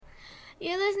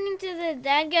You're listening to the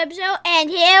Dad Gab Show, and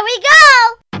here we go!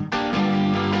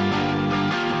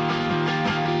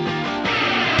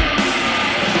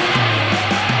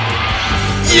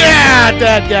 Yeah,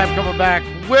 Dad Gab coming back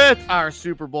with our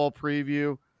Super Bowl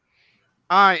preview.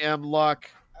 I am Luck.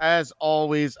 As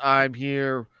always, I'm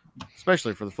here,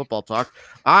 especially for the football talk.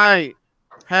 I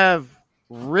have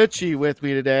Richie with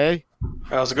me today.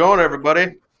 How's it going,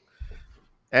 everybody?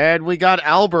 And we got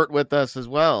Albert with us as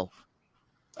well.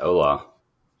 Hola.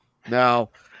 Now,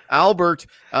 Albert,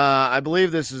 I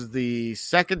believe this is the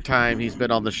second time he's been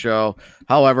on the show.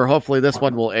 However, hopefully this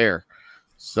one will air.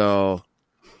 So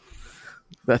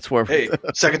that's where. Hey,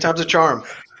 second time's a charm.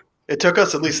 It took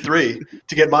us at least 3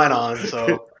 to get mine on,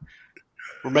 so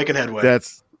we're making headway.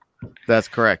 That's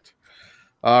correct.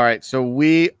 All right, so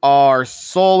we are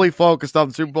solely focused on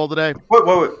the Super Bowl today.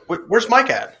 Wait. Where's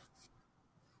Mike at?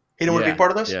 He didn't want to be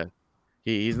part of this? Yeah,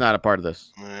 he's not a part of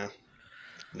this.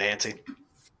 Nancy.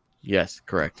 Yes,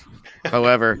 correct.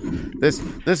 However, this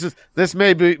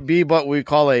may be what we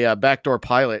call a backdoor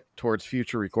pilot towards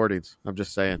future recordings. I'm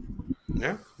just saying.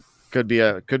 Yeah. Could be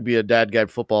a Dad Guide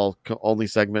football only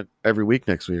segment every week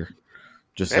next year.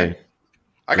 Just saying.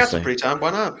 I got some free time.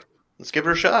 Why not? Let's give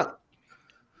it a shot.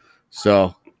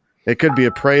 So it could be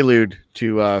a prelude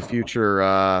to future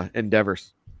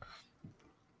endeavors.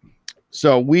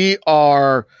 So we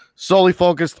are solely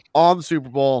focused on the Super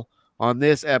Bowl on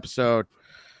this episode.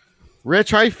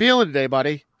 Rich, how you feeling today,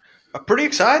 buddy? I'm pretty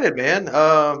excited, man.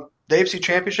 The AFC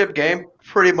Championship game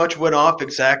pretty much went off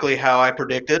exactly how I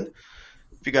predicted.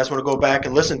 If you guys want to go back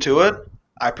and listen to it,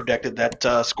 I predicted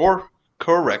that score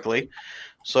correctly.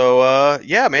 So,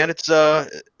 yeah, man, it's a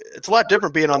lot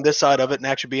different being on this side of it and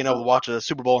actually being able to watch a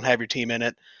Super Bowl and have your team in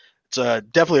it. It's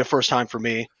definitely a first time for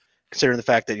me, considering the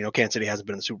fact that, Kansas City hasn't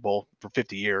been in the Super Bowl for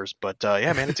 50 years. But,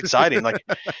 yeah, man, it's exciting. Like,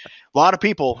 a lot of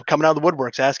people coming out of the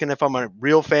woodworks asking if I'm a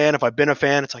real fan, if I've been a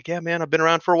fan. It's like, yeah, man, I've been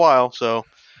around for a while. So,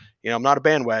 I'm not a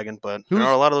bandwagon, but there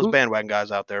are a lot of those bandwagon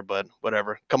guys out there. But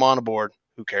whatever. Come on aboard.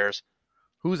 Who cares?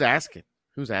 Who's asking?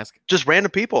 Just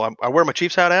random people. I wear my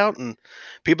Chiefs hat out, and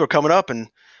people are coming up and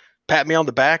patting me on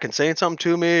the back and saying something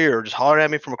to me or just hollering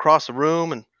at me from across the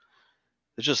room, and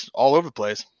it's just all over the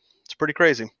place. It's pretty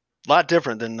crazy. A lot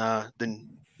different than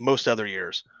most other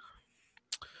years.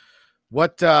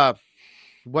 What's your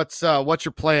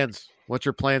plans? What's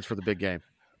your plans for the big game?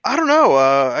 I don't know.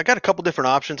 I got a couple different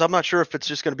options. I'm not sure if it's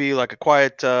just going to be like a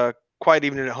quiet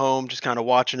evening at home, just kind of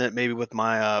watching it, maybe with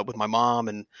my mom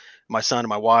and my son and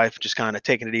my wife, just kind of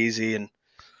taking it easy and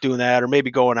doing that, or maybe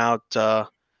going out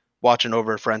watching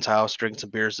over at a friend's house, drinking some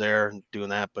beers there and doing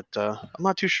that. But I'm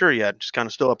not too sure yet. Just kind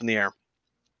of still up in the air.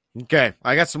 Okay,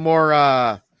 I got some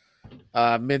more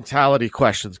mentality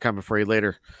questions coming for you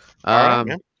later. All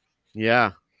right,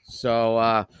 yeah.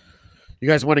 So you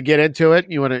guys want to get into it?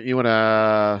 You want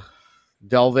to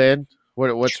delve in?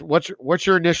 What's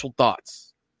your initial thoughts?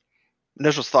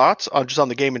 Initial thoughts on just on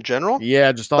the game in general?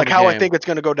 Yeah, just on like the how game. I think it's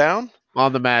going to go down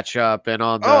on the matchup and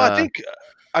on the.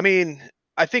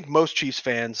 I think most Chiefs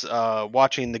fans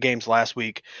watching the games last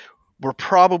week were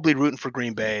probably rooting for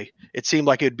Green Bay. It seemed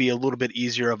like it'd be a little bit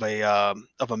easier of a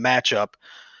matchup,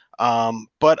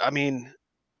 but I mean,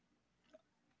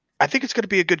 I think it's going to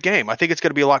be a good game. I think it's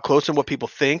going to be a lot closer than what people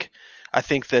think. I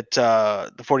think that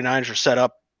the 49ers are set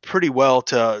up pretty well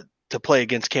to play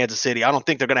against Kansas City. I don't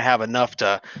think they're going to have enough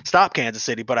to stop Kansas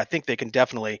City, but I think they can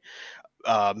definitely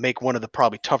make one of the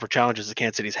probably tougher challenges that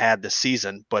Kansas City's had this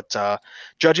season. But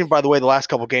judging by the way the last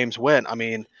couple games went, I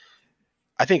mean,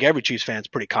 I think every Chiefs fan is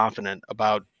pretty confident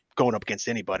about going up against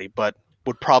anybody, but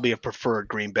would probably have preferred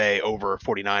Green Bay over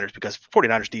 49ers because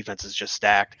 49ers defense is just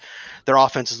stacked. Their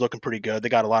offense is looking pretty good. They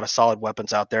got a lot of solid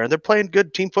weapons out there, and they're playing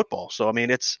good team football. So, I mean,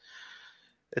 it's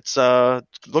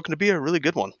looking to be a really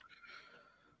good one.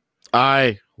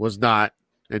 I was not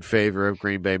in favor of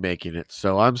Green Bay making it,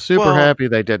 so I'm super happy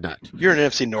they did not. You're an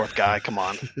NFC North guy. Come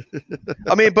on.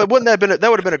 I mean, but wouldn't that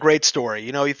would have been a great story?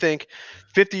 You think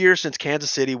 50 years since Kansas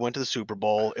City went to the Super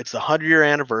Bowl. It's the 100-year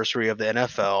anniversary of the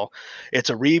NFL. It's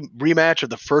a rematch of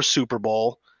the first Super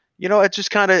Bowl. It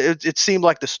just kind of it seemed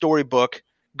like the storybook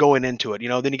going into it.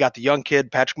 Then you got the young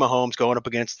kid Patrick Mahomes going up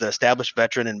against the established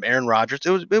veteran and Aaron Rodgers.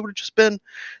 It would have just been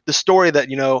the story that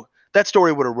that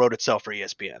story would have wrote itself for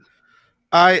ESPN.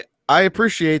 I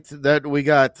appreciate that we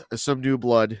got some new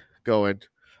blood going.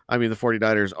 I mean, the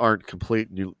 49ers aren't complete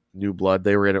new blood.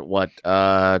 They were in it,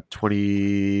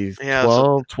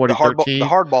 2012, 2013? The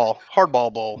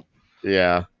hardball bowl.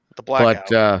 Yeah. The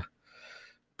blackout.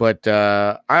 But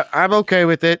I'm okay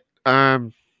with it.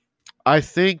 I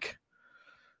think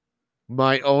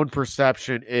my own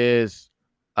perception is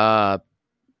I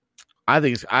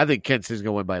think Kansas City's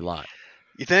going to win by a lot.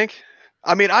 You think?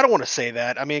 I mean, I don't want to say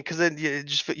that. I mean, because then you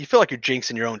feel like you're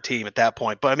jinxing your own team at that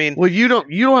point. But I mean, Well, you don't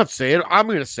have to say it. I'm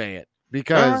going to say it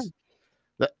because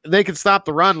they can stop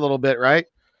the run a little bit, right?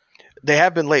 they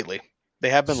have been lately. They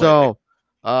have been lately.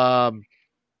 So,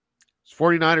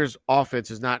 49ers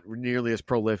offense is not nearly as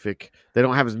prolific. They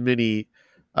don't have as many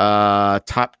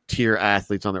top tier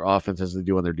athletes on their offense as they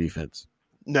do on their defense.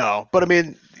 No, but I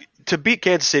mean, to beat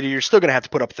Kansas City, you're still going to have to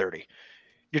put up 30.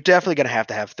 You're definitely going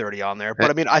to have 30 on there. But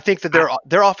I mean, I think that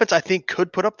their offense, I think,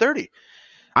 could put up 30.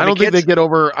 I don't think they get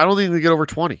over. I don't think they get over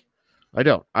 20. I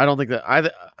don't think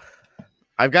that.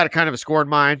 I've got a kind of a score in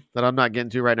mind that I'm not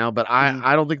getting to right now, but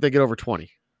I don't think they get over 20.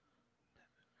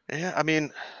 Yeah, I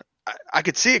mean, I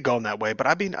could see it going that way, but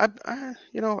I mean, I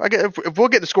get if we'll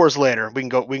get the scores later, we can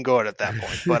go at that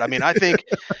point. But I mean, I think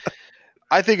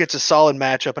it's a solid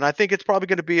matchup, and I think it's probably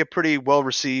going to be a pretty well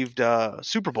received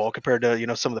Super Bowl compared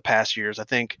to some of the past years. I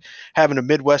think having a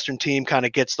Midwestern team kind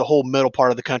of gets the whole middle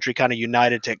part of the country kind of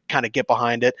united to kind of get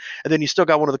behind it, and then you still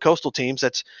got one of the coastal teams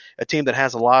that's a team that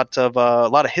has a lot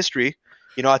of history.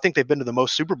 I think they've been to the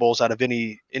most Super Bowls out of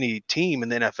any team in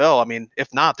the NFL. I mean,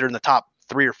 if not, they're in the top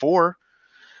 3 or 4.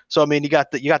 So I mean, you got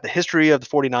the history of the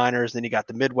 49ers, and then you got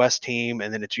the Midwest team,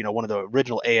 and then it's one of the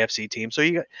original AFC teams. So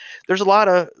there's a lot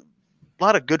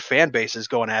of good fan bases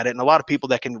going at it, and a lot of people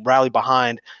that can rally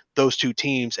behind those two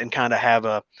teams and kind of have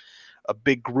a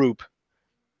big group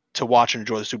to watch and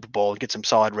enjoy the Super Bowl and get some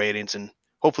solid ratings and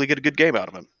hopefully get a good game out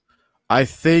of it. I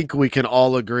think we can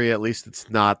all agree at least it's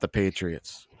not the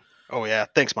Patriots. Oh yeah,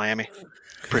 thanks Miami.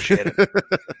 Appreciate it.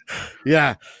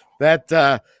 Yeah,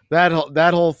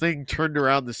 that whole thing turned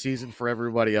around the season for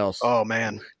everybody else. Oh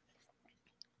man.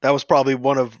 That was probably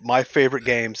one of my favorite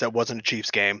games that wasn't a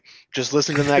Chiefs game. Just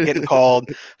listening to that getting called,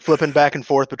 flipping back and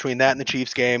forth between that and the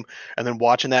Chiefs game, and then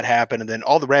watching that happen, and then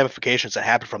all the ramifications that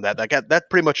happened from that. That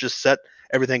pretty much just set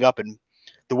everything up, and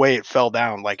the way it fell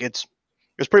down. Like it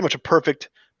was pretty much a perfect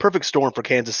storm for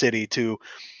Kansas City to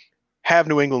have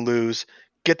New England lose,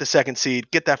 get the second seed,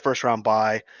 get that first round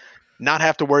bye, not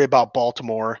have to worry about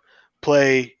Baltimore,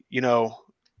 play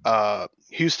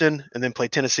Houston, and then play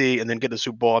Tennessee, and then get the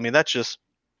Super Bowl. I mean, that's just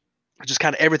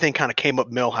kind of everything kind of came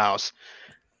up Millhouse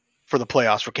for the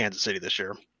playoffs for Kansas City this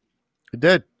year. It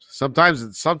did.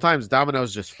 Sometimes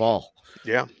dominoes just fall.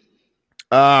 Yeah.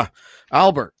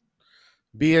 Albert,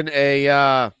 being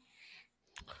an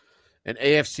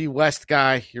AFC West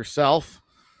guy yourself,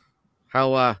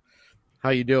 how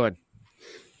you doing?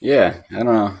 Yeah, I don't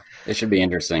know. It should be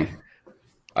interesting.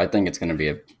 I think it's going to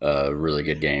be a really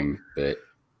good game, but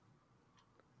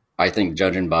I think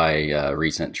judging by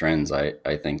recent trends, I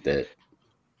think that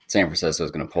San Francisco is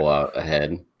going to pull out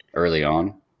ahead early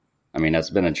on. I mean,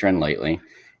 that's been a trend lately.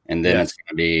 And then it's going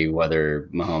to be whether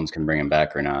Mahomes can bring him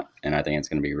back or not. And I think it's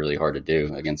going to be really hard to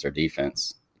do against our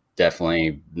defense.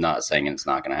 Definitely not saying it's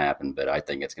not going to happen, but I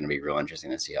think it's going to be real interesting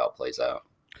to see how it plays out.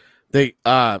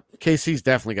 KC's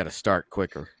definitely got to start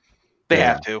quicker. They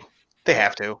have to. They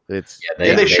have to. They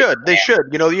should. They should.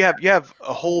 You have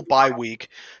a whole bye week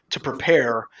to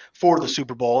prepare for the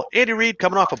Super Bowl. Andy Reid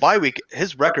coming off a bye week,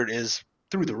 his record is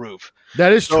through the roof.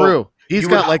 That is true. He's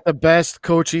got like the best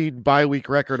coaching bye week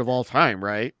record of all time,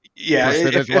 right? Yeah,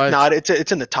 if not,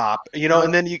 it's in the top.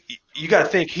 And then you got to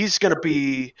think he's going to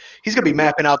be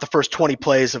mapping out the first 20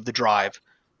 plays of the drive.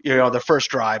 The first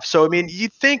drive. So I mean, you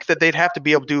think that they'd have to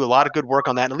be able to do a lot of good work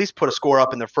on that and at least put a score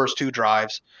up in their first 2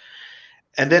 drives.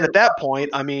 And then at that point,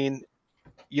 I mean,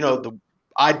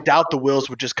 I doubt the wheels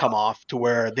would just come off to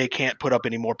where they can't put up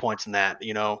any more points than that,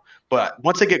 But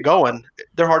once they get going,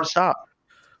 they're hard to stop.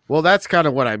 Well, that's kind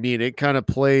of what I mean. It kind of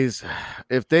plays –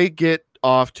 if they get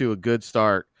off to a good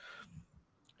start,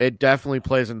 it definitely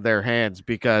plays in their hands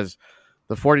because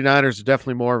the 49ers are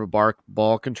definitely more of a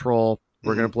ball control.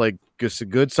 We're going to play just a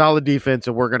good, solid defense,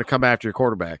 and we're going to come after your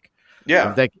quarterback.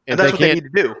 Yeah, and that's what they need to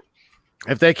do.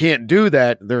 If they can't do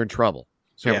that, they're in trouble.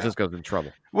 San Francisco's in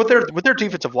trouble. With their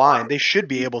defensive line, they should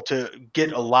be able to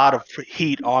get a lot of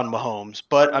heat on Mahomes.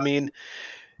 But I mean,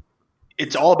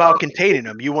 it's all about containing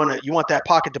him. You want that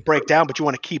pocket to break down, but you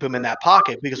want to keep him in that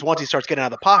pocket because once he starts getting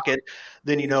out of the pocket,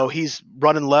 then he's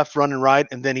running left, running right,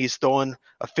 and then he's throwing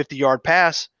a 50-yard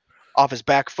pass off his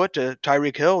back foot to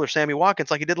Tyreek Hill or Sammy Watkins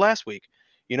like he did last week.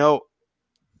 You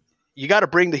got to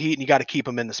bring the heat and you got to keep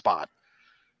him in the spot.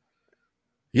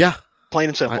 Yeah, plain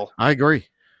and simple. I agree.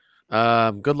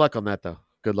 Good luck on that, though.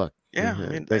 Good luck. Yeah, I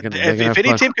mean, if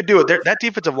any team could do it, that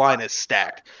defensive line is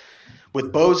stacked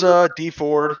with Bosa, D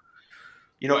Ford,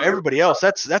 everybody else.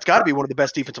 That's got to be one of the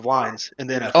best defensive lines in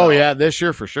the NFL. Oh yeah, this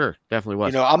year for sure, definitely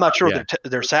was. I'm not sure what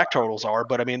their sack totals are,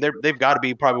 but I mean, they've got to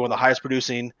be probably one of the highest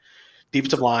producing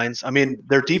defensive lines. I mean,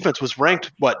 their defense was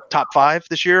ranked top 5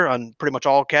 this year on pretty much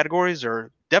all categories,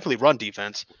 or definitely run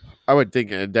defense. I would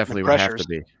think it definitely would have to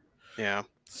be. Yeah.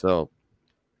 So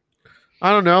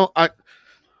I don't know. I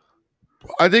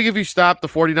think if you stop the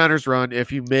 49ers run,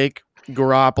 if you make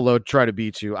Garoppolo try to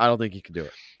beat you, I don't think he can do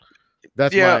it.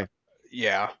 That's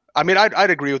Yeah. I mean, I'd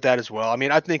agree with that as well. I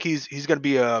mean, I think he's going to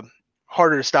be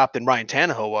harder to stop than Ryan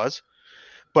Tannehill was,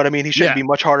 but I mean, he shouldn't be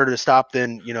much harder to stop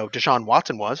than Deshaun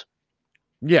Watson was.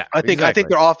 Yeah, I think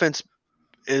their offense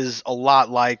is a lot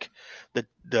like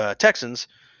the Texans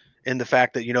in the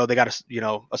fact that they got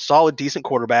a solid, decent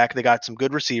quarterback, they got some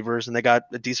good receivers, and they got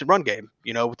a decent run game.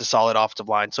 With the solid offensive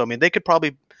line. So I mean, they could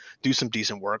probably do some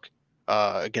decent work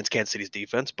against Kansas City's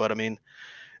defense. But I mean,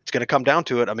 it's going to come down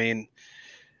to it. I mean,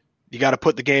 you got to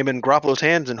put the game in Garoppolo's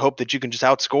hands and hope that you can just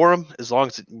outscore him, as long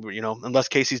as unless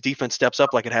Casey's defense steps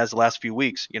up like it has the last few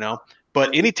weeks.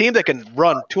 But any team that can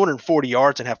run 240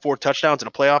 yards and have 4 touchdowns in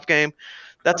a playoff game,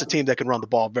 that's a team that can run the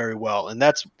ball very well, and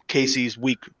that's Casey's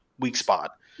weak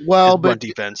spot. Well, but run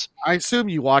defense. I assume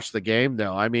you watched the game,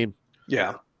 though. I mean,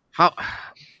 yeah.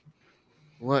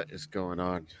 What is going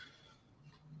on?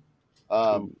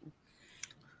 Where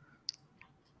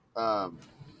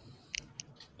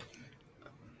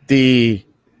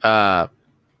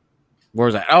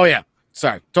was that? Oh yeah,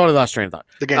 sorry, totally lost train of thought.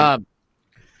 The game.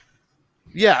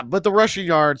 Yeah, but the rushing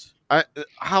yards.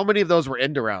 How many of those were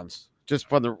end arounds? Just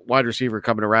from the wide receiver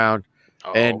coming around,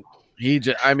 and he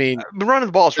just. I mean, running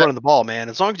the ball is running the ball, man.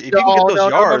 As long as if you can get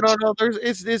those yards. No.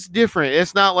 It's different.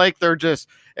 It's not like they're just.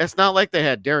 It's not like they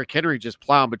had Derrick Henry just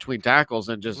plowing between tackles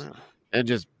and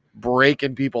just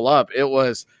breaking people up. It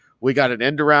was, we got an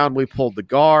end around, we pulled the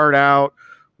guard out,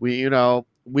 we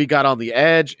got on the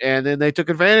edge, and then they took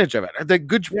advantage of it. I think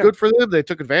good for them. They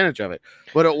took advantage of it,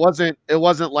 but it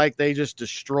wasn't like they just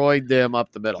destroyed them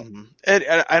up the middle. Mm-hmm.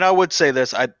 And I would say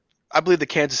this, I believe the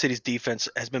Kansas City's defense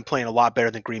has been playing a lot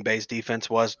better than Green Bay's defense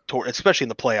was, especially in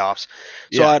the playoffs.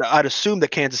 So I'd assume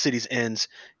that Kansas City's ends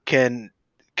can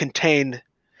contain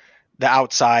the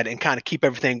outside and kind of keep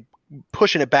everything,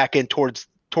 pushing it back in towards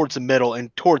the middle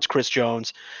and towards Chris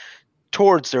Jones,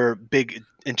 towards their big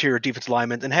interior defense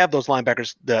linemen, and have those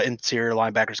linebackers, the interior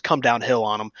linebackers, come downhill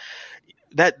on them.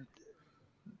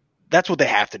 That's what they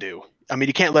have to do. I mean,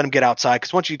 you can't let them get outside,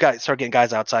 because once you start getting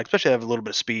guys outside, especially if they have a little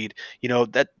bit of speed,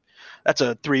 that's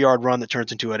a 3-yard run that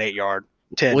turns into an 8-yard,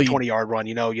 10, 20-yard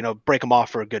run, break them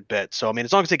off for a good bit. So, I mean,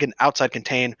 as long as they can outside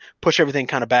contain, push everything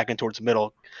kind of back in towards the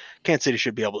middle, Kansas City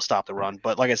should be able to stop the run.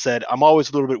 But like I said, I'm always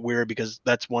a little bit weird, because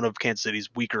that's one of Kansas City's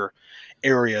weaker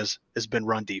areas has been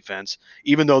run defense,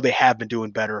 even though they have been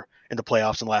doing better in the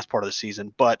playoffs in the last part of the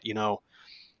season. But, it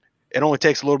only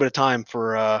takes a little bit of time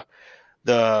for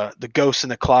the ghosts in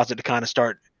the closet to kind of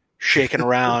start shaking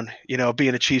around,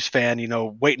 being a Chiefs fan,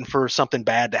 waiting for something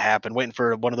bad to happen, waiting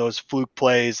for one of those fluke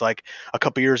plays like a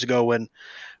couple years ago when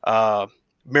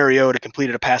Mariota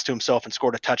completed a pass to himself and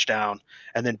scored a touchdown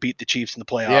and then beat the Chiefs in the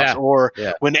playoffs. Or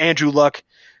when Andrew Luck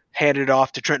handed it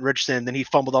off to Trent Richardson, then he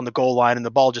fumbled on the goal line and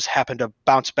the ball just happened to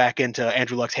bounce back into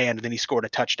Andrew Luck's hand and then he scored a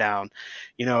touchdown,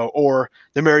 or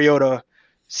the Mariota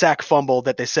sack fumble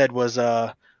that they said was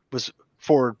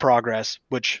forward progress,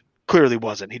 which clearly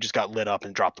wasn't. He just got lit up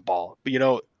and dropped the ball. But,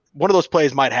 one of those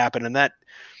plays might happen, and that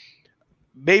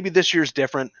maybe this year's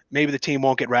different. Maybe the team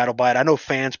won't get rattled by it. I know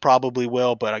fans probably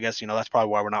will, but I guess, that's probably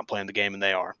why we're not playing the game, and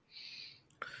they are.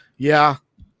 Yeah,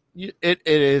 it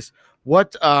is.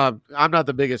 What I'm not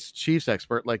the biggest Chiefs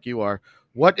expert like you are.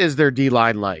 What is their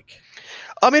D-line like?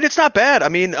 I mean, it's not bad. I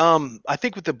mean, I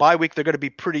think with the bye week, they're going to be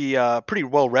pretty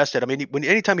well rested. I mean,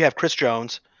 anytime you have Chris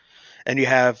Jones and you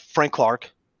have Frank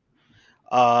Clark,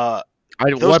 are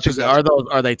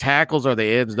they tackles? Are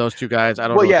they ends? Those two guys? I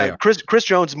don't know. Well, yeah, Chris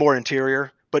Jones is more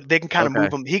interior, but they can kind of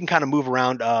move him. He can kind of move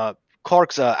around.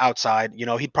 Clark's outside.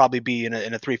 He'd probably be in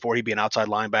a 3-4. He'd be an outside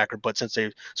linebacker, but since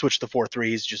they switched to 4-3,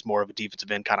 he's just more of a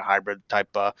defensive end kind of hybrid type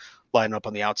lining up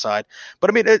on the outside. But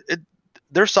I mean,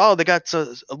 they're solid. They got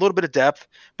a little bit of depth,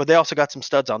 but they also got some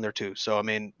studs on there too. So I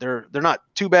mean, they're not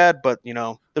too bad, but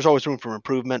there's always room for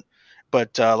improvement.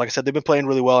 But like I said, they've been playing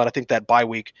really well, and I think that bye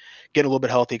week, getting a little bit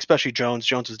healthy, especially Jones.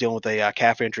 Jones was dealing with a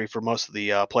calf injury for most of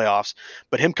the playoffs,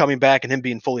 but him coming back and him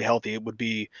being fully healthy, it would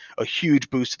be a huge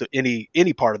boost to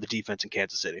any part of the defense in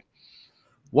Kansas City.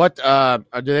 What do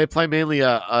they play mainly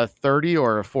a 30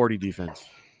 or a 40 defense?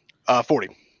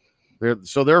 40.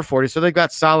 They're 40, so they've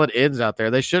got solid ends out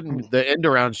there. They shouldn't. The end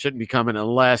around shouldn't be coming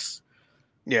unless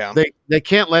they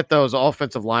can't let those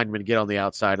offensive linemen get on the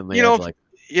outside and the edge like.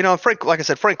 Frank, like I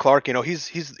said, Frank Clark, he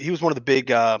was one of the big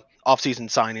offseason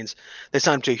signings. They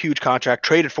signed him to a huge contract,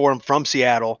 traded for him from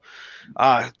Seattle.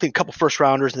 I think a couple first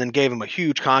rounders, and then gave him a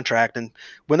huge contract. And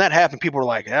when that happened, people were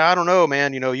like, I don't know,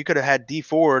 man. You could have had D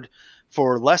Ford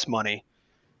for less money,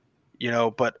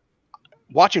 but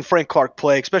watching Frank Clark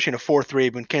play, especially in a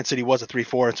 4-3, when Kansas City was a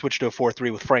 3-4 and switched to a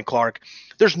 4-3 with Frank Clark,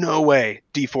 there's no way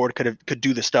D Ford could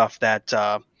do the stuff that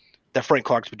Frank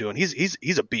Clark's been doing.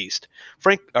 He's a beast.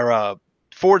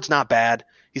 Ford's not bad.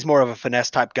 He's more of a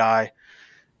finesse type guy.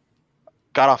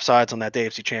 Got offsides on that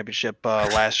AFC Championship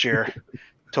last year.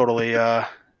 Totally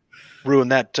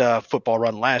ruined that football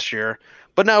run last year.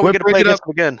 But now we get to play against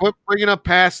them again. Quit bringing up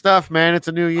past stuff, man. It's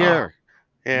a new year.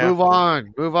 Yeah. Move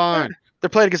on. They're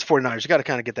playing against the 49ers. You got to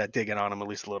kind of get that dig in on them at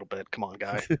least a little bit. Come on,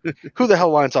 guy. Who the hell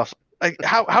lines off? Like,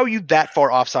 how are you that far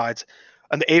offsides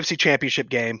on the AFC Championship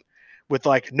game with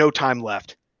like no time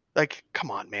left? Like,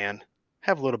 come on, man.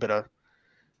 Have a little bit of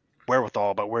wherewithal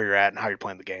about where you're at and how you're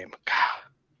playing the game.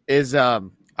 I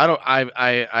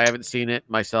haven't seen it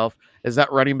myself. Is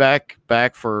that running back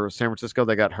for San Francisco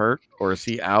that got hurt, or is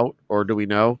he out, or do we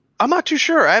know? I'm not too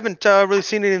ssure. I haven't really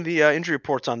seen any of the injury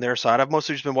reports on their side. I've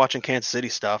mostly just been watching Kansas City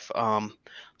stuff,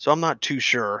 so I'm not too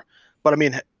sure. But I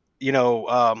mean,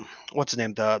 what's his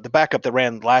name? The backup that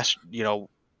ran last week.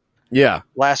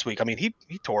 I mean, he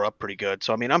tore up pretty good.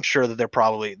 So I mean, I'm sure that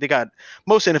they got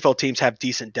most NFL teams have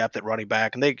decent depth at running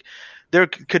back, and there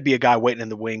could be a guy waiting in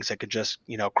the wings that could just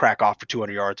crack off for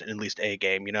 200 yards in at least a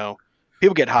game.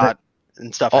 People get hot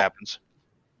and stuff happens.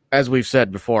 As we've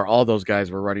said before, all those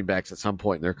guys were running backs at some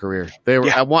point in their career. They were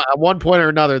at one point or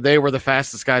another. They were the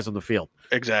fastest guys on the field.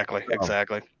 Exactly.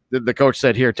 The coach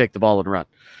said, "Here, take the ball and run."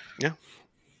 Yeah.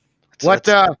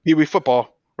 That's Pee Wee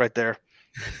football right there.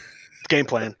 Game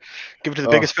plan. Give it to the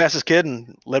biggest, fastest kid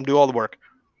and let him do all the work.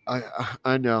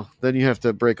 I know. Then you have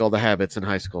to break all the habits in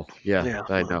high school. Yeah.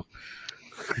 I know.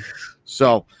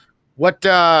 So, what?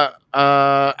 Albert,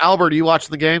 are you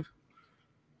watching the game?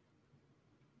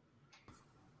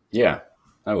 Yeah,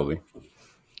 I will be.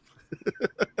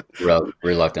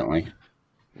 Reluctantly.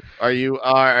 Are you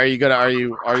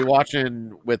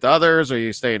watching with others? Are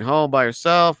you staying home by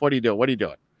yourself? What are you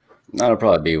doing? I'll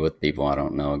probably be with people. I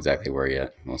don't know exactly where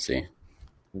yet. We'll see.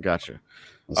 Gotcha.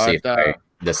 We'll see if I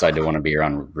decide to want to be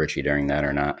around Richie during that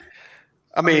or not.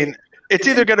 I mean, it's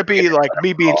either going to be like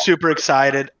me being super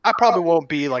excited. I probably won't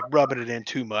be like rubbing it in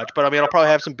too much, but I mean, I'll probably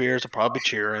have some beers. I'll probably be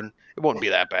cheering. It won't be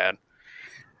that bad.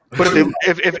 But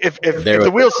if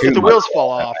the wheels fall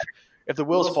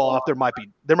off, there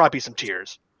might be some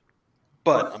tears.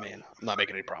 But I mean, I'm not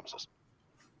making any promises.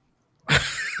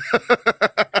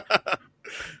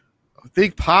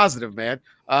 Think positive, man.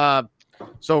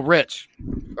 So Rich,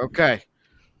 okay.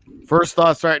 First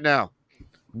thoughts right now.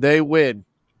 They win.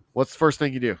 What's the first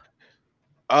thing you do?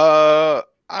 I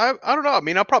don't know. I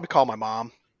mean, I'll probably call my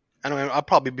mom. I mean, I'll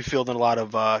probably be fielding a lot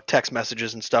of text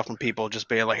messages and stuff from people just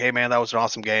being like, "Hey, man, that was an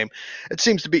awesome game." It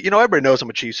seems to be, everybody knows I'm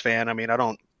a Chiefs fan. I mean, I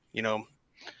don't,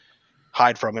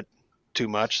 hide from it too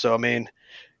much. So, I mean,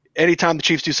 anytime the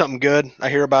Chiefs do something good, I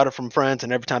hear about it from friends,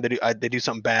 and every time they do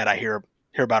something bad, I hear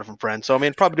about it from friends. So, I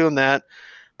mean, probably doing that,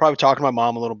 probably talking to my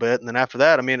mom a little bit, and then after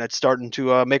that, I mean, it's starting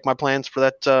to make my plans for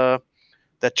that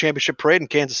championship parade in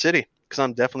Kansas City because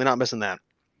I'm definitely not missing that.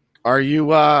 Are you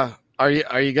gonna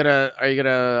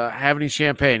have any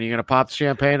champagne? Are you gonna pop the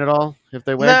champagne at all if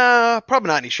they win? Nah, probably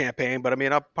not any champagne, but I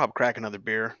mean, I'll probably crack another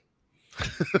beer.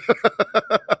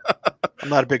 I'm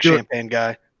not a big champagne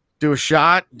guy. Do a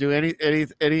shot. Do any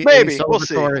maybe we'll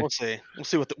see.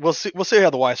 We'll see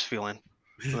how the wife's feeling,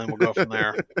 and then we'll go from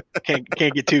there. Can't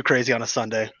get too crazy on a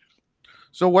Sunday.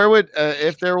 So where would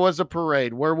if there was a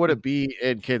parade? Where would it be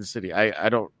in Kansas City? I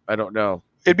don't know.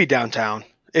 It'd be downtown.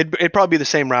 It'd probably be the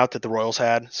same route that the Royals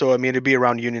had. So I mean, it'd be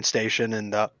around Union Station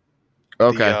and the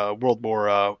World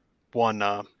War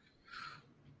One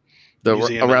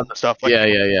museum around and stuff. Like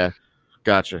yeah.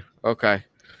 Gotcha. Okay.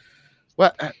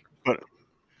 Well,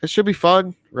 it should be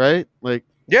fun, right? Like,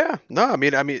 yeah. No, I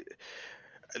mean,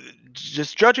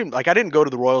 just judging. Like, I didn't go to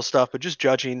the Royal stuff, but just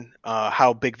judging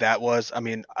how big that was. I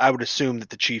mean, I would assume that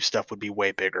the Chiefs stuff would be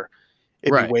way bigger.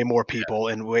 It'd be way more people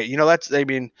and way. That's. I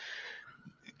mean.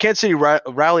 Kansas City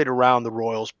rallied around the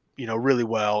Royals, really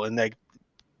well, and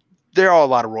there are a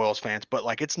lot of Royals fans, but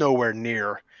like it's nowhere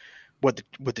near what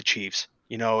the Chiefs.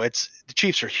 The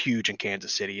Chiefs are huge in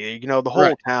Kansas City. The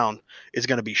whole town is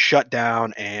going to be shut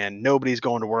down, and nobody's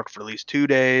going to work for at least 2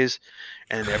 days,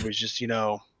 and everybody's just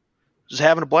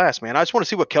having a blast, man. I just want to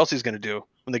see what Kelsey's going to do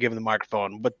when they give him the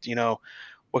microphone. But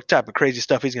what type of crazy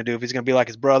stuff he's going to do? If he's going to be like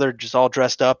his brother, just all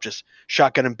dressed up, just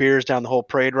shotgunning beers down the whole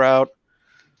parade route.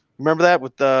 Remember that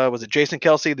with was it Jason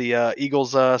Kelsey, the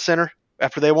Eagles center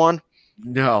after they won?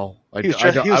 No, he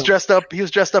was dressed up. He was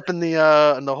dressed up in the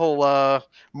whole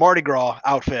Mardi Gras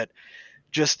outfit,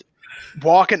 just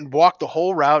walk the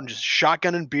whole route and just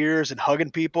shotgunning beers and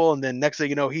hugging people, and then next thing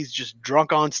you know, he's just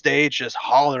drunk on stage, just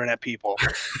hollering at people.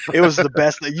 It was the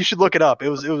best. You should look it up. It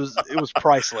was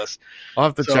priceless. I'll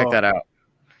have to check that out.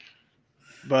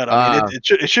 But I mean,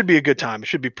 it should be a good time. It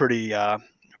should be pretty intense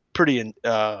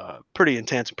and pretty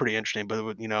interesting. But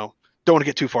don't want to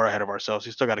get too far ahead of ourselves.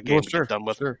 We still got a game to get done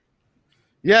with. Sure.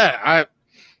 Yeah,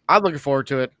 I'm looking forward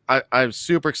to it. I'm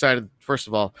super excited. First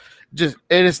of all, and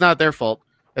it's not their fault.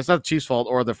 It's not the Chiefs' fault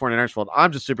or the 49ers' fault.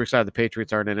 I'm just super excited the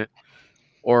Patriots aren't in it,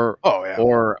 or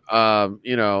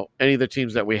any of the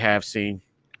teams that we have seen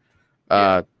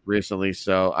recently.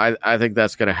 So I think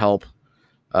that's going to help.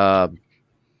 I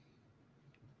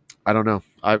don't know.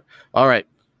 All right.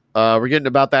 We're getting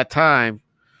about that time.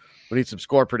 We need some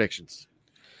score predictions.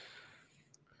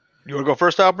 You want to go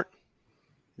first, Albert?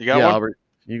 You got one? Albert,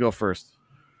 you go first.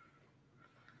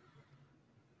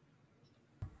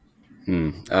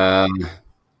 We'll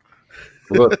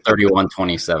go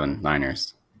 31-27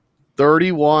 Niners.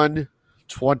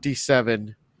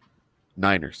 31-27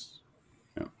 Niners.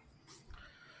 Yeah.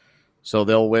 So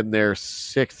they'll win their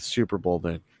 6th Super Bowl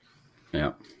then.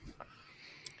 Yeah.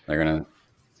 They're going to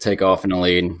take off in the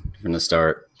lead from the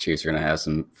start. Chiefs are going to have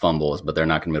some fumbles, but they're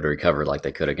not going to be able to recover like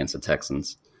they could against the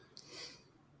Texans.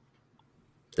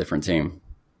 Different team.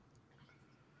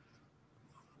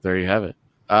 There you have it.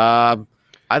 I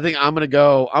think I'm going to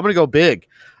go big.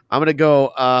 I'm going to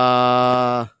go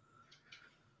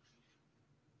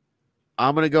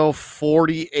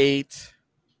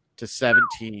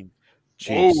 48-17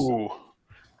 Chiefs. Ooh.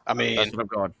 I mean, that's what I'm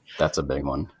going. That's a big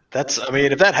one.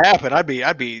 If that happened, I'd be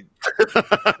happy.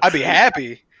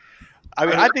 I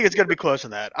mean, I think it's going to be close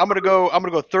on that. I'm going to go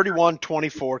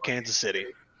 31-24 Kansas City.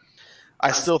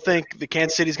 I still think the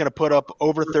Kansas City is going to put up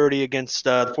over 30 against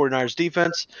the 49ers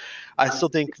defense. I still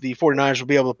think the 49ers will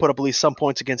be able to put up at least some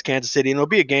points against Kansas City, and it'll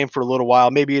be a game for a little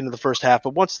while, maybe into the first half.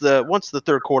 But once the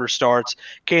third quarter starts,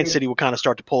 Kansas City will kind of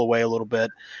start to pull away a little bit.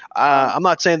 I'm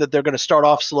not saying that they're going to start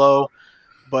off slow,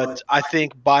 but I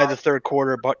think by the third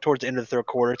quarter, towards the end of the third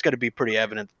quarter, it's going to be pretty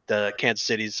evident that Kansas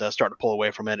City's starting to pull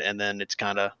away from it, and then it's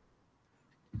kind of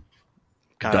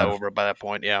over by that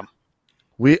point. Yeah.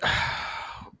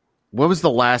 When was the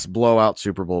last blowout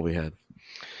Super Bowl we had?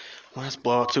 Last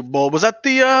blowout Super Bowl was that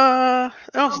that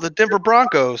was the Denver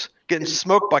Broncos getting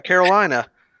smoked by Carolina,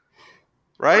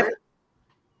 right?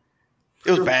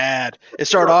 It was bad. It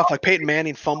started off like Peyton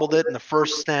Manning fumbled it in the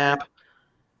first snap.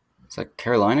 Is that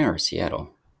Carolina or Seattle?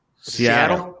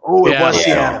 Seattle. Oh, it was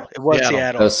Seattle. Seattle. It was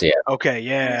Seattle. That was Seattle. Okay,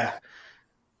 yeah.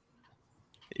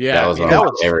 Yeah, that was one of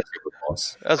my favorite Super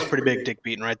Bowls. That was a pretty big dick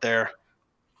beating right there.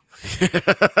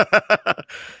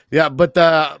 Yeah, but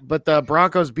the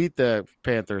Broncos beat the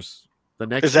Panthers the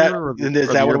next year. Is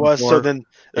that what it was? Before? So then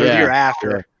the year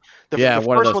after. The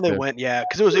one first one they went,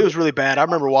 because it was really bad. I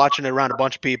remember watching it around a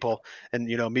bunch of people, and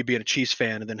me being a Chiefs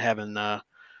fan, and then having the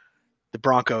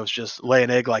Broncos just lay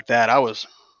an egg like that. I was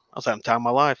having the time of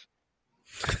my life.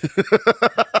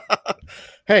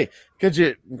 Hey, could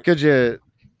you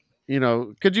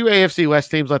AFC West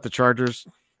teams let the Chargers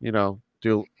get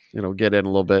in a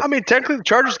little bit? I mean, technically the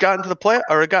Chargers got into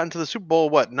the Super Bowl,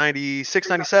 what, 96,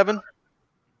 97?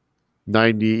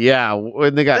 90, yeah,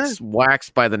 when they got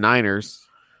waxed by the Niners.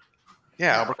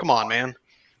 Yeah, Albert, come on, man.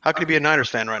 How can you be a Niners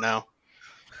fan right now?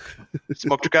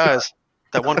 Smoked your guys.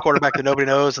 That one quarterback that nobody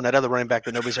knows, and that other running back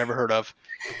that nobody's ever heard of,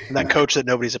 and that coach that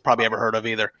nobody's probably ever heard of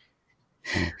either.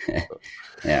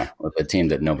 Yeah, with a team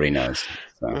that nobody knows.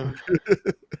 So.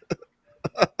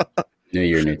 New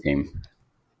year, new team.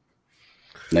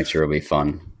 Next year will be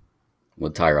fun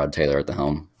with Tyrod Taylor at the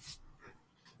helm.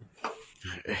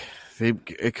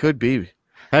 It could be.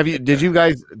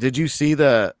 Did you see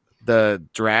the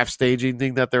draft staging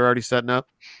thing that they're already setting up?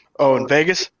 Oh, in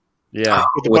Vegas? Yeah.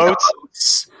 With the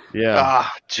boats? Yeah.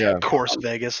 Of course,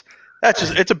 Vegas.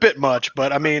 It's a bit much,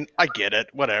 but I mean, I get it.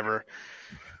 Whatever.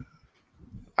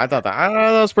 I thought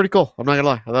that was pretty cool. I'm not gonna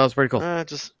lie. I thought that was pretty cool.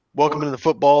 Just welcoming the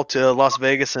football to Las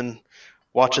Vegas and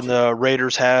watching the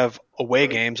Raiders have away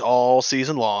games all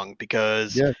season long,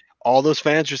 because all those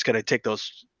fans are just going to take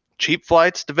those cheap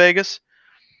flights to Vegas,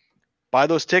 buy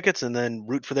those tickets, and then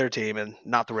root for their team and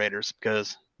not the Raiders,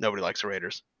 because nobody likes the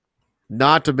Raiders.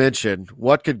 Not to mention,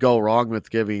 what could go wrong with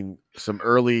giving some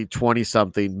early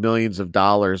 20-something millions of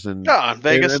dollars and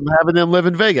Vegas and having them live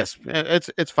in Vegas?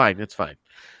 It's fine. It's fine.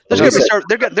 They're going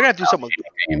to have to do something.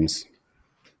 Games.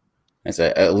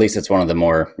 At least it's one of the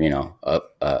more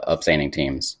upstanding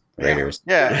teams, Raiders.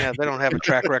 Yeah, they don't have a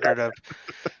track record of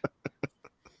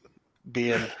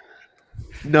being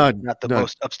not the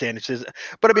most upstanding.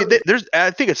 But I mean,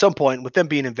 I think at some point with them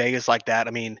being in Vegas like that,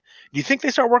 I mean, do you think they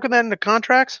start working that into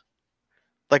contracts?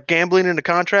 like gambling into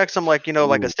contracts, some like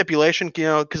like Ooh. a stipulation,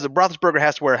 because the Roethlisberger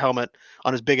has to wear a helmet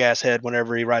on his big ass head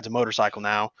whenever he rides a motorcycle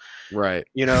now. Right.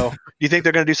 Do you think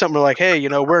they're going to do something like, hey,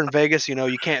 we're in Vegas,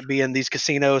 you can't be in these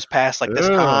casinos past like this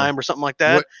Ugh. time or something like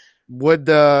that? Would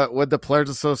the Players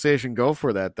Association go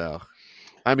for that though?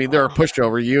 I mean, they're a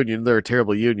pushover union. They're a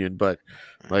terrible union, but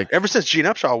like Ever since Gene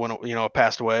Upshaw went,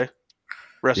 passed away,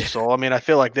 rest his soul. I mean, I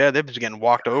feel like they've been getting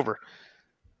walked over.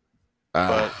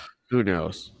 But who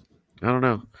knows? I don't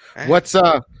know. eh,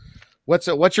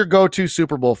 What's your go-to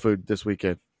Super Bowl food this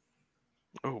weekend?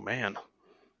 oh man,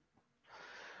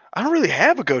 I don't really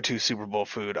have a go-to Super Bowl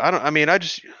food. I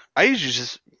usually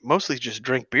just mostly just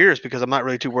drink beers because I'm not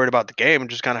really too worried about the game. I'm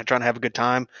just kind of trying to have a good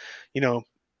time,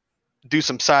 do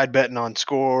some side betting on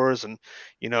scores and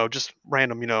just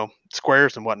random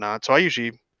squares and whatnot. So I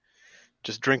usually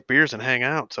just drink beers and hang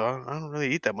out. So I don't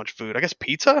really eat that much food. I guess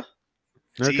pizza.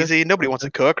 It's Okay. easy. Nobody wants to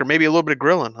cook, or maybe a little bit of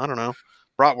grilling. I don't know.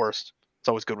 Bratwurst. It's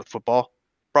always good with football.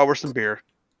 Bratwurst and beer.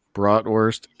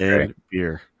 Bratwurst and Right.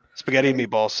 beer. Spaghetti and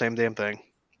meatballs. Same damn thing.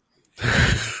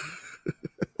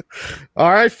 All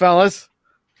right, fellas.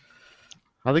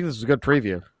 I think this is a good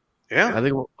preview. Yeah. I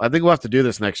think we'll have to do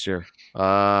this next year.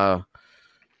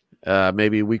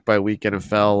 Maybe week by week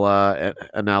NFL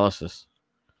analysis.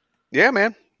 Yeah,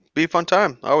 man. Be a fun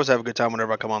time. I always have a good time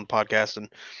whenever I come on the podcast and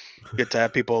get to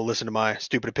have people listen to my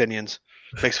stupid opinions.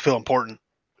 Makes it feel important.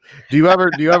 Do you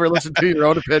ever listen to your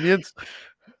own opinions?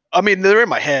 I mean, they're in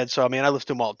my head, so I listen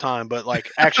to them all the time. But like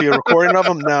actually a recording of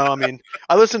them, no. I mean,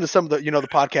 I listen to some of the the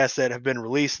podcasts that have been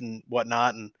released and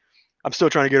whatnot, and I'm still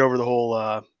trying to get over the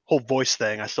whole voice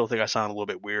thing. I still think I sound a little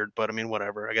bit weird, but I mean,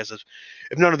 whatever. I guess if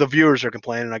none of the viewers are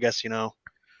complaining, I guess You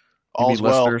all's mean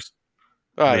well. listeners?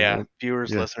 Oh Yeah, yeah, viewers,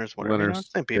 yeah. listeners, whatever. Winners.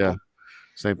 Same people. Yeah.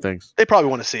 Same things. They probably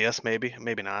want to see us. Maybe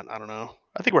not. I don't know.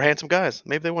 I think we're handsome guys.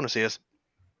 Maybe they want to see us.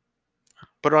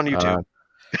 Put it on YouTube.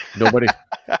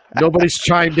 Nobody's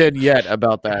chimed in yet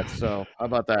about that. So how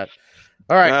about that?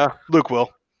 All right. Luke will.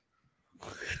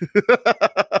 He's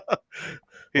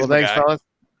Well, my thanks, guy. fellas.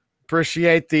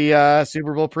 Appreciate the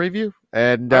Super Bowl preview.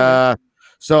 And All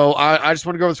so I just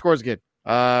want to go over the scores again.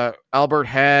 Albert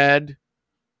had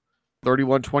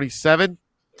 31-27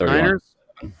 31. Niners.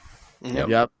 Mhm.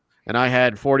 Yep. And I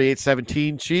had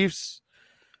 48-17 Chiefs.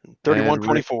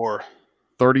 31-24.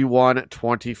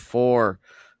 31-24.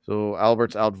 So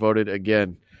Albert's outvoted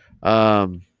again. Wait. all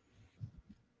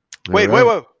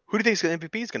right. Who do you think the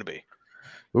MVP is going to be?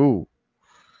 Ooh.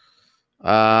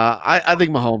 I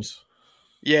think Mahomes.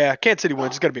 Yeah, Kansas City wins.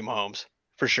 It's going to be Mahomes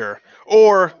for sure,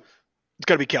 or it's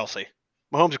going to be Kelsey.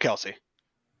 Mahomes or Kelsey.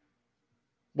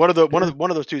 One of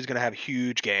those two is going to have a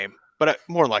huge game, but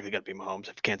more than likely going to be Mahomes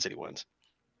if Kansas City wins.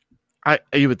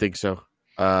 You would think so.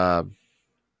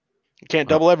 You can't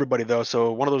double everybody though,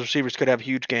 so one of those receivers could have a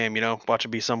huge game. Watch it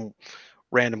be some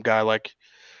random guy like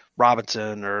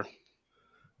Robinson or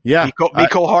Yeah.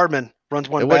 Mecole Hardman runs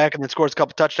one It would- back and then scores a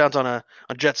couple touchdowns on a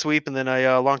jet sweep and then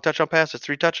a long touchdown pass. It's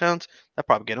 3 touchdowns. That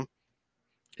probably get him.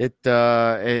 It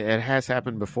has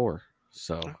happened before.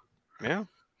 So Yeah,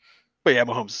 but yeah,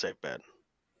 Mahomes is a safe bet.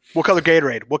 What color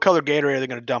Gatorade? What color Gatorade are they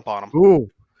going to dump on him? ooh,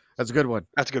 that's a good one.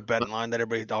 That's a good betting line that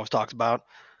everybody always talks about.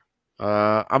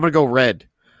 I'm gonna go red.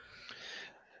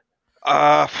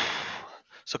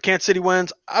 So Kansas City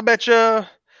wins. I bet you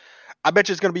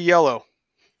it's going to be yellow.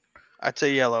 I'd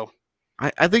say yellow.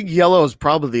 I think yellow is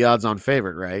probably the odds-on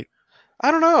favorite, right?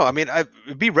 I don't know.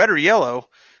 It'd be red or yellow.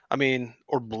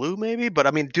 Or blue maybe.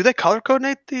 But do they color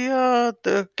coordinate the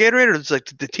Gatorade, or does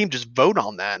the team just vote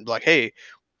on that and be like, hey,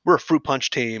 we're a fruit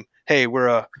punch team. Hey, we're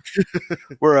a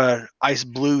ice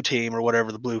blue team or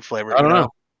whatever the blue flavor. I don't know.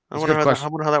 I That's a wonder good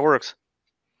question. how that works.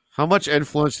 How much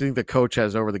influence do you think the coach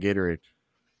has over the Gatorade?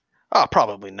 Oh,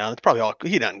 probably none. It's probably all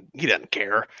he doesn't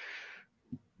care.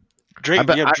 Drink.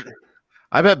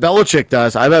 I bet Belichick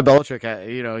does. I bet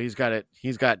Belichick,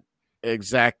 he's got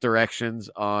exact directions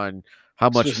on how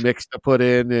much Just- mix to put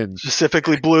in, and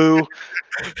Specifically blue.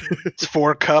 It's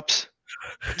 4 cups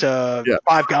to Yeah.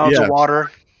 5 gallons Yeah. of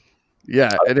water. yeah,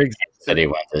 City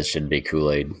wins. This should be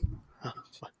Kool-Aid.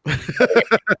 Kool-Aid.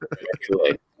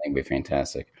 I think would be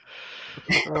fantastic.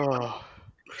 Oh,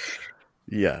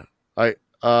 yeah.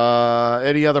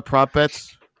 Any other prop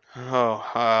bets? no.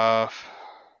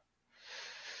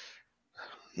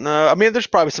 There's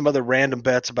probably some other random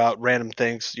bets about random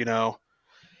things.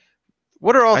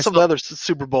 What are all some of the other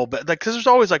Super Bowl bets? Like, because there's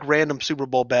always like random Super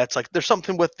Bowl bets. Like, there's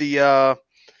something with the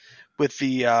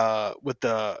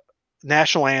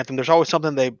national anthem. There's always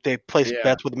something they place Yeah.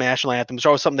 bets with the national anthem. There's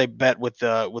always something they bet with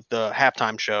the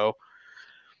halftime show.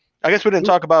 I guess we didn't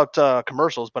talk about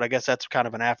commercials, but I guess that's kind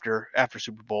of an after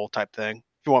Super Bowl type thing.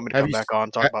 If you want me to Have come you back on,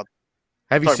 talk about.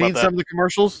 Have you Talk about seen that. some of the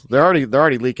commercials? They're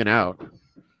already leaking out.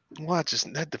 Well,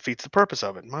 that defeats the purpose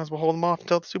of it. Might as well hold them off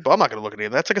until the Super Bowl. I'm not going to look at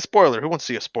it. That's like a spoiler. Who wants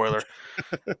to see a spoiler?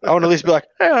 I want to at least be like,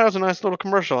 hey, that was a nice little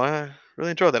commercial. I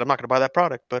really enjoyed that. I'm not going to buy that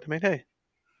product, but I mean, hey,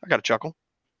 I got a chuckle.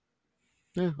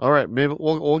 Yeah. All right. Maybe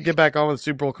we'll get back on with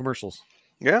Super Bowl commercials.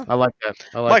 Yeah. I like that.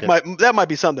 I like it. That might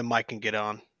be something Mike can get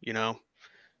on,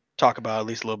 talk about at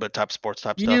least a little bit type sports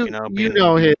type stuff,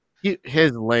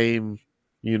 His lame,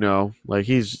 like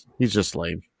he's just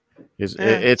lame. It's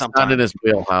sometimes. not in his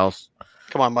wheelhouse.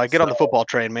 Come on, Mike, get on the football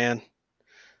train, man.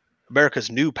 America's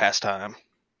new pastime,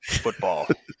 football.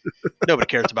 Nobody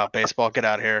cares about baseball. Get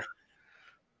out of here.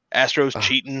 Astros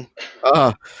cheating.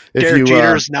 Derek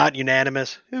Jeter's not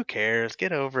unanimous. Who cares?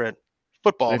 Get over it.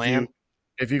 Football, man.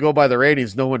 If you go by the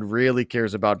ratings, no one really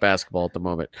cares about basketball at the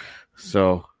moment.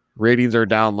 So ratings are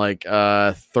down like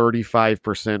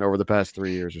 35% over the past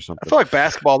 3 years or something. I feel like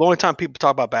basketball, the only time people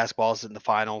talk about basketball is in the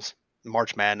finals,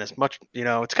 March Madness.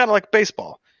 It's kind of like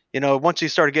baseball. Once you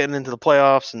start getting into the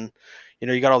playoffs and,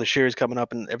 you got all the series coming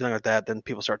up and everything like that, then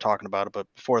people start talking about it. But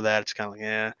before that, it's kind of like,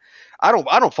 yeah. I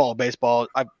don't follow baseball.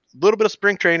 A little bit of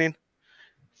spring training,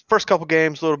 first couple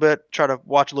games, a little bit, try to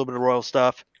watch a little bit of Royal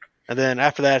stuff. And then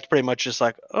after that, it's pretty much just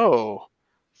like, oh,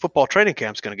 football training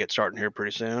camp's going to get starting here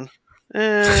pretty soon.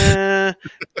 Going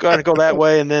to go that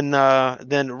way. And then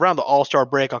around the All-Star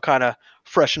break, I'll kind of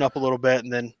freshen up a little bit.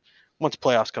 And then once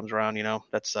playoffs comes around,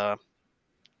 that's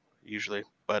usually.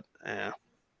 But, yeah.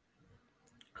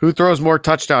 Who throws more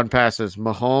touchdown passes,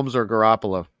 Mahomes or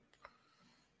Garoppolo?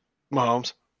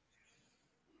 Mahomes.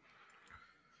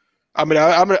 I mean,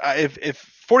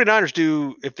 if 49ers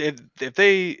do, if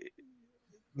they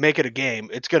make it a game,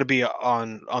 it's going to be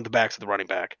on the backs of the running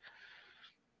back.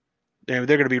 They're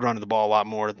going to be running the ball a lot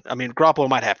more. I mean, Garoppolo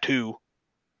might have 2,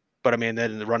 but I mean,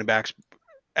 then the running backs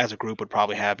as a group would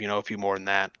probably have, a few more than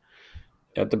that.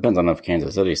 It depends on if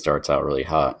Kansas City starts out really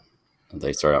hot. If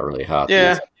they start out really hot.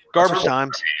 Yeah, garbage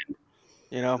times.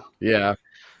 Yeah.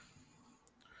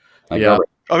 Like Yeah.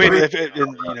 I mean,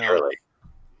 early.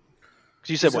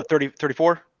 you said what, 30,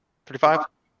 34, 35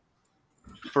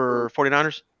 for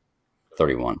 49ers?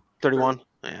 31. 31.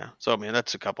 Yeah. So, I mean,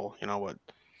 that's a couple,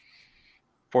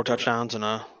 4 touchdowns and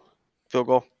a field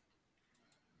goal.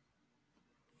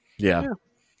 Yeah.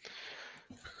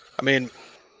 I mean,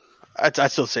 I'd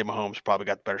still say Mahomes probably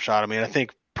got the better shot. I mean, I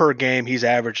think per game he's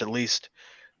averaged at least,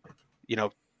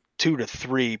 2 to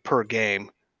 3 per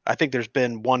game. I think there's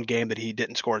been one game that he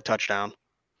didn't score a touchdown.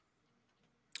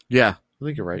 Yeah, I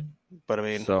think you're right. But I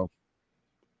mean, So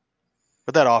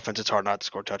with that offense, it's hard not to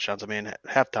score touchdowns. I mean, at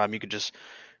halftime you could just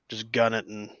gun it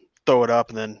and throw it up,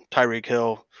 and then Tyreek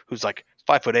Hill, who's like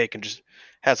 5'8", can just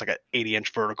has like an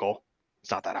 80-inch vertical.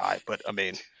 It's not that high, but I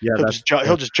mean, yeah,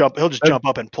 he'll just jump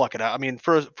up and pluck it out. I mean,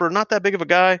 for not that big of a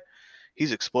guy,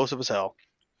 he's explosive as hell.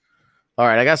 All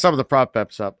right, I got some of the prop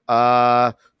bets up.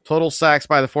 Total sacks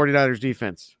by the 49ers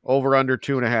defense. Over under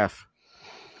 2.5.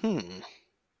 I'm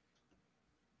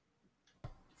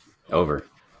Over.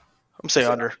 say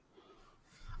under.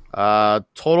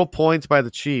 Total points by the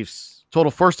Chiefs.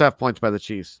 Total first half points by the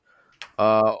Chiefs.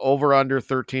 Over under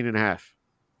 13.5.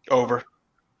 Over.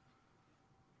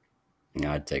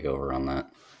 Yeah, I'd take over on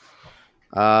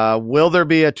that. Will there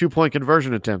be a 2-point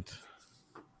conversion attempt?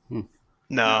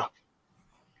 No.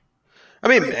 I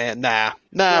mean, nah.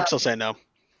 I'm still saying no.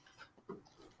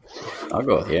 I'll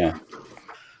go with yeah.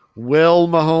 Will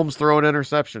Mahomes throw an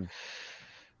interception?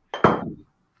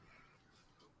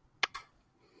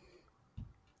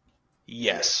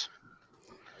 Yes.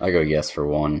 I'll go yes for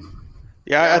 1.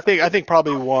 Yeah, I think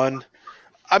probably 1.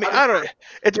 I mean, I don't.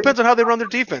 It depends on how they run their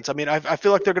defense. I mean, I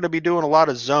feel like they're going to be doing a lot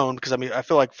of zone because I mean, I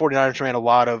feel like 49ers ran a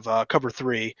lot of cover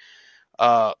 3,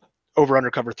 over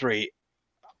under cover 3.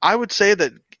 I would say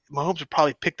that Mahomes would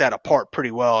probably pick that apart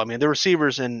pretty well. I mean, the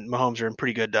receivers and Mahomes are in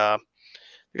pretty good. They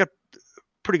got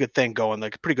pretty good thing going,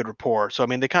 like pretty good rapport. So I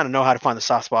mean, they kind of know how to find the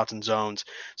soft spots and zones.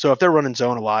 So if they're running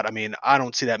zone a lot, I mean, I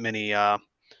don't see that many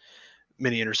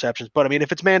interceptions. But I mean,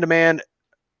 if it's man to man,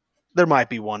 there might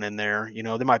be one in there.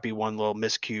 There might be one little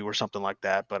miscue or something like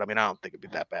that. But I mean, I don't think it'd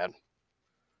be that bad.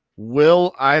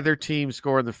 Will either team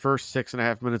score in the first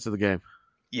 6.5 minutes of the game?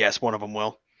 Yes, one of them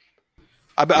will.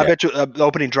 I bet you the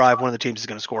opening drive, one of the teams is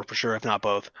going to score for sure, if not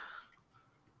both.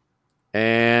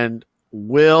 And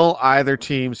will either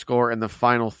team score in the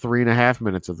final 3.5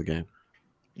 minutes of the game?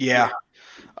 Yeah.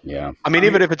 Yeah. I mean,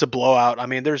 even if it's a blowout, I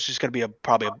mean, there's just going to be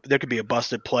there could be a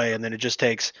busted play, and then it just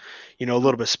takes, a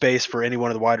little bit of space for any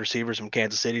one of the wide receivers from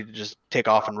Kansas City to just take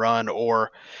off and run, or,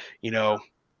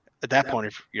 at that point,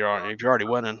 if you're already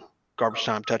winning, garbage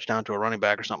time touchdown to a running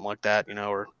back or something like that,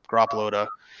 or Garoppolo to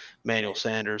Emmanuel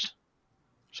Sanders,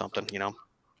 something,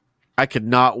 I could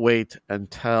not wait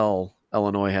until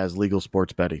Illinois has legal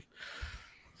sports betting.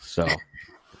 So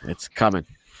it's coming.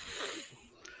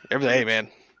 Everything, hey man,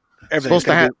 Supposed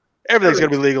to have- everything's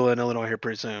gonna be legal in Illinois here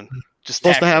pretty soon. Just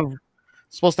supposed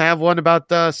to have one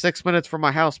about 6 minutes from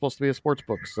my house. Supposed to be a sports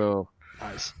book. So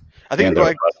nice. I think there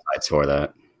like are websites for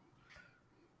that.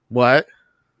 what?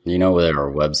 You know there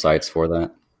are websites for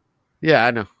that? Yeah,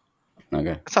 I know.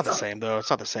 Okay. it's not the same though. It's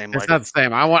not the same. It's not the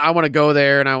same. I want to go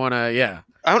there, and I want to. Yeah.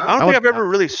 I don't think I've ever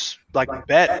really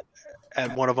bet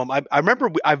at one of them. I remember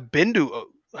I've been to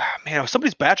it was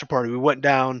somebody's bachelor party. We went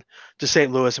down to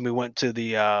St. Louis and we went to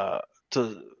the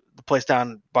place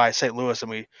down by St. Louis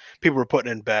and people were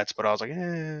putting in bets, but I was like,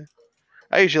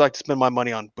 I usually like to spend my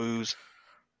money on booze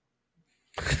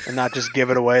and not just give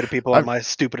it away to people on my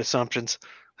stupid assumptions.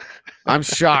 I'm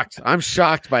shocked. I'm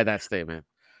shocked by that statement.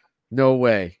 No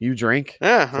way. You drink?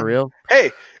 Yeah, For real?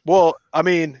 Hey, well, I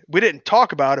mean, we didn't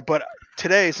talk about it, but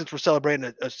today, since we're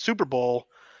celebrating a Super Bowl,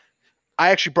 I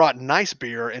actually brought nice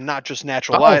beer and not just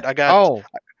natural light. I got.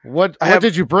 What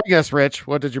did you bring us, Rich?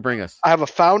 What did you bring us? I have a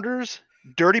Founders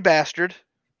Dirty Bastard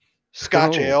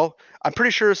Scotch Ale. I'm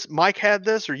pretty sure Mike had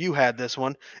this or you had this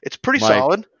one. It's pretty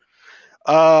solid.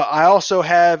 I also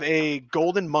have a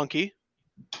Golden Monkey.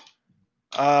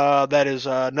 That is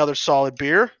another solid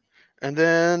beer. And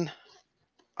then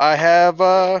I have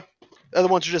the other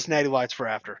ones are just Natty Lights for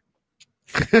after.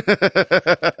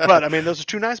 But I mean, those are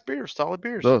two nice beers, solid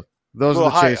beers. Those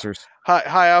are the chasers.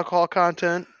 High alcohol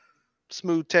content,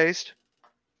 smooth taste.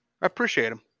 I appreciate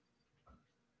them.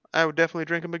 I would definitely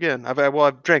drink them again. I've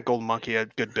drank Golden Monkey a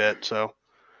good bit,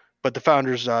 but the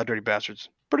Founders Dirty Bastards,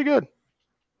 pretty good.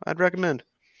 I'd recommend.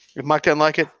 If Mike doesn't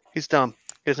like it, he's dumb.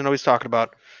 He doesn't know what he's talking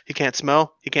about. He can't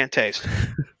smell. He can't taste.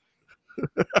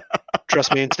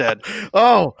 Trust me instead.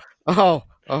 Oh.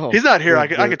 He's not here. I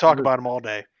could talk about him all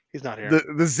day. He's not here.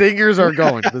 The zingers are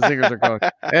going. The zingers are going.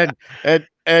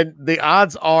 And the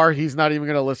odds are he's not even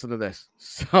going to listen to this.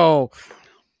 So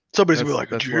somebody's going to be like,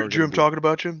 "Did you hear him talking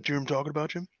about Jim? Did you hear him talking about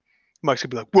Jim?" Mike's going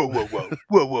to be like, "Whoa, whoa, whoa,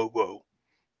 whoa, whoa, whoa."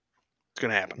 It's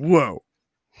going to happen. Whoa.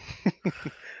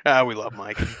 We love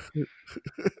Mike.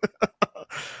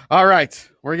 All right.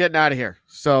 We're getting out of here.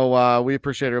 So we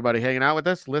appreciate everybody hanging out with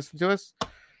us, listening to us.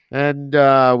 And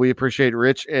we appreciate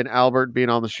Rich and Albert being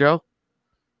on the show.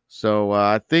 So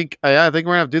I think we're going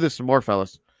to have to do this some more,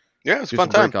 fellas. Yeah, it's a fun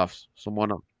time. Break-offs, some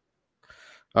one-up.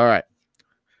 All right.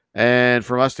 And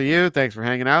from us to you, thanks for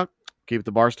hanging out. Keep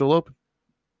the bar stool open.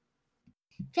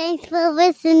 Thanks for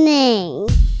listening.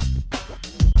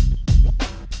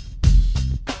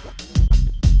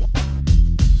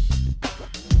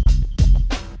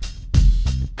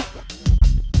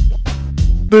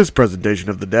 This presentation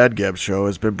of the Dad Gab Show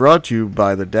has been brought to you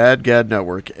by the Dad Gab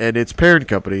Network and its parent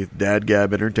company, Dad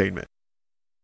Gab Entertainment.